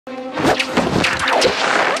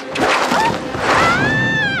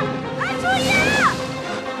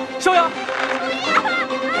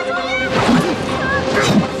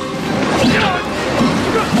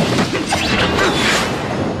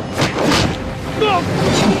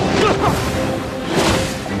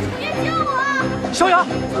别救我！小雅，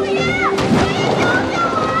楚爷，救我！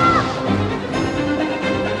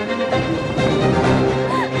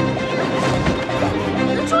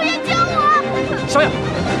楚爷，救我！小雅，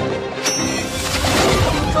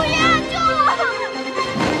楚爷，救我！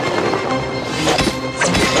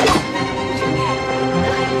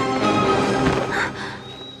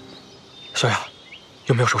小雅，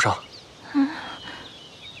有没有受伤？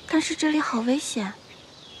但是这里好危险，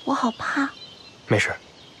我好怕。没事，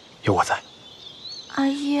有我在。阿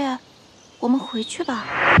叶，我们回去吧。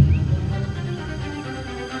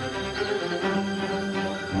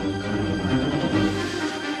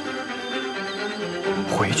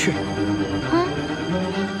回去？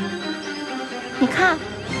你看，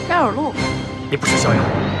那儿有路。你不是小雅。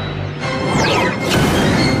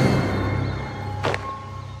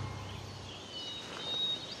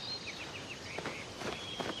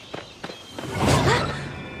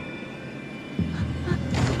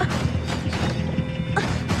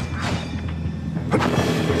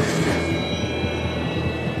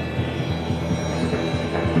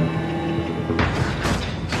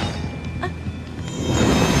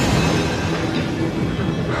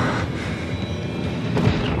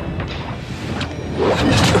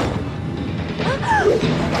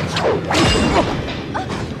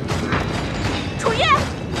楚爷，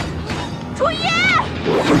楚爷，你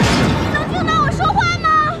能听到我说话吗？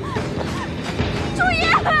楚爷，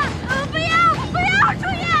不要，不要，楚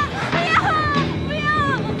爷，不要，不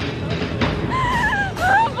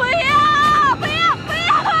要，不要，不要，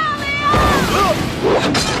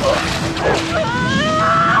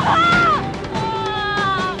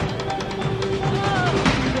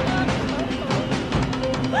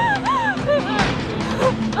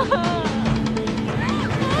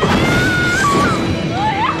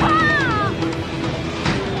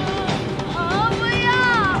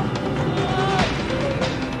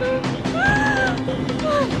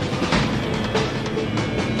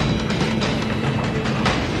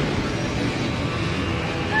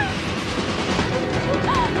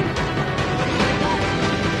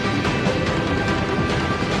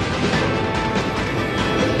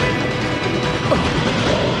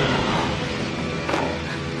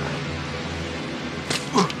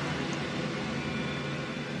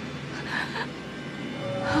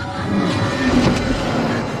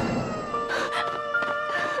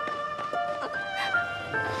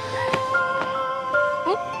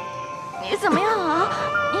不你怎么样啊？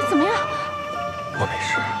你怎么样？我没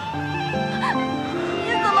事。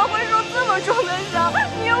你怎么会受这么重的伤？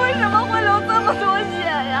你为什么会流这么多血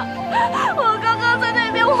呀？我刚刚在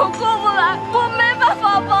那边，我过不来，我没办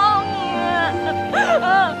法帮你。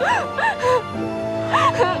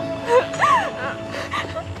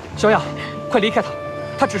小雅，快离开他，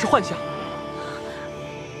他只是幻想。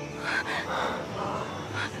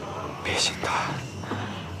别信他，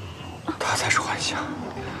他才是幻想。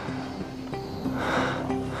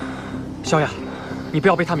小雅，你不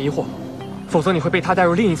要被他迷惑，否则你会被他带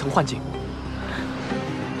入另一层幻境。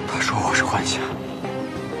他说我是幻想，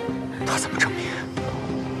他怎么证明？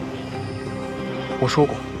我说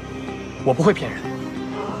过，我不会骗人。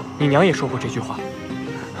你娘也说过这句话。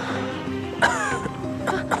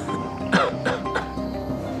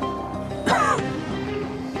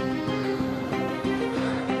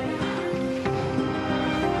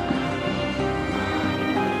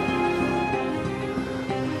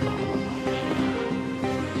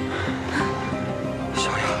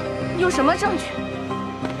有什么证据？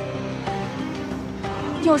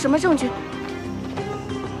有什么证据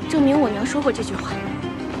证明我娘说过这句话？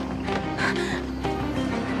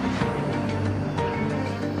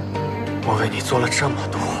我为你做了这么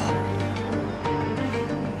多，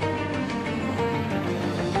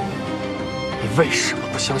你为什么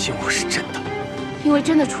不相信我是真的？因为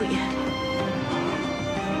真的，楚爷，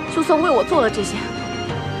就算为我做了这些，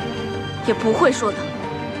也不会说的。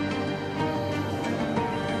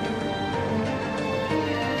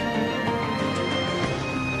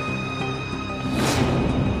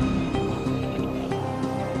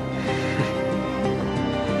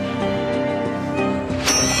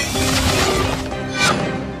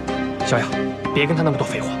小雅，别跟他那么多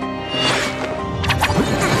废话。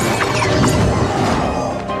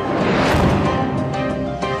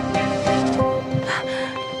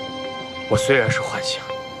我虽然是幻想，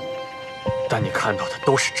但你看到的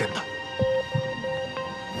都是真的。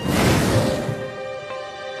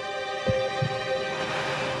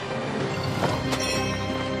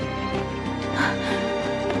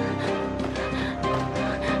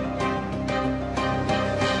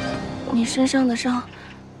你身上的伤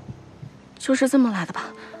就是这么来的吧？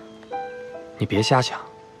你别瞎想，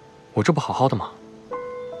我这不好好的吗？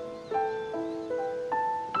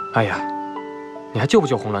哎呀，你还救不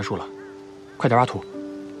救红栾树了？快点挖土！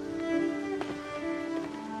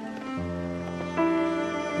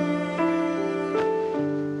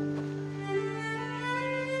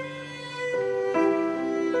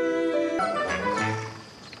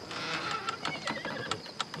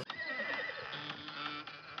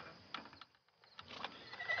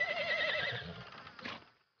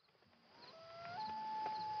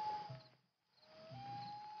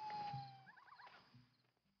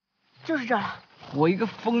就是这儿了。我一个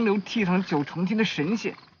风流倜傥九重天的神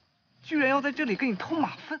仙，居然要在这里跟你偷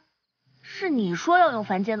马粪？是你说要用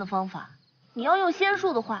凡间的方法，你要用仙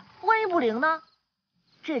术的话，万一不灵呢？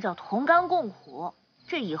这叫同甘共苦，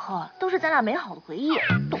这以后啊都是咱俩美好的回忆，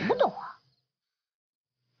懂不懂啊？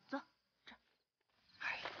走，这。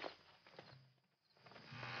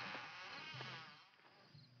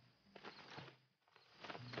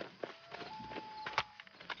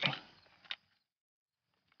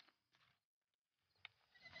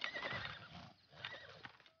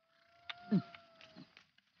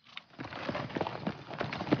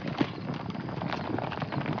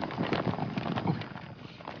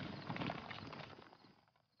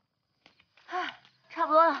差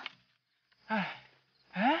不多了。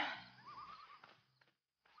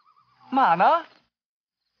马呢？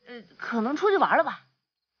可能出去玩了吧。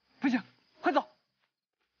不行，快走！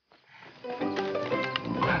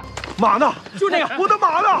马呢？就那个，我的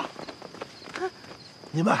马呢？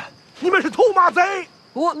你们是偷马贼！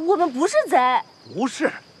我们不是贼。不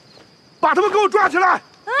是，把他们给我抓起来！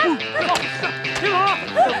别跑！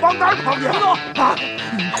往哪儿跑你？走！啊！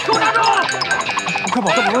给我拿住！快跑，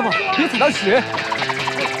别踩到血！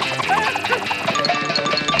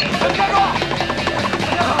站住！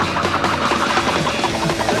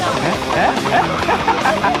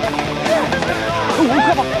我们快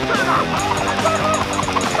跑！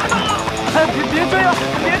别追了！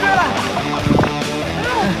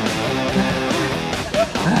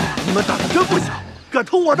你们胆子真不小，敢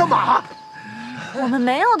偷我的马！我们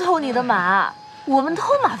没有偷你的马，我们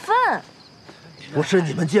偷马粪。不是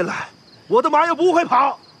你们进来，我的马也不会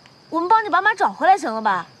跑。我们帮你把马找回来，行了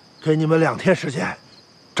吧？给你们2天时间，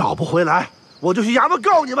找不回来，我就去衙门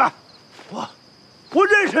告你们。我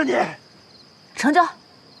认识你。成交。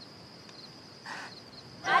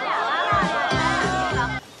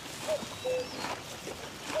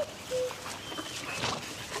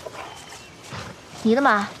你的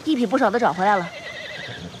马一匹不少的找回来了。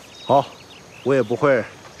好，我也不会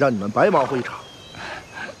让你们白忙活一场。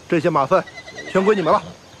这些马粪全归你们了。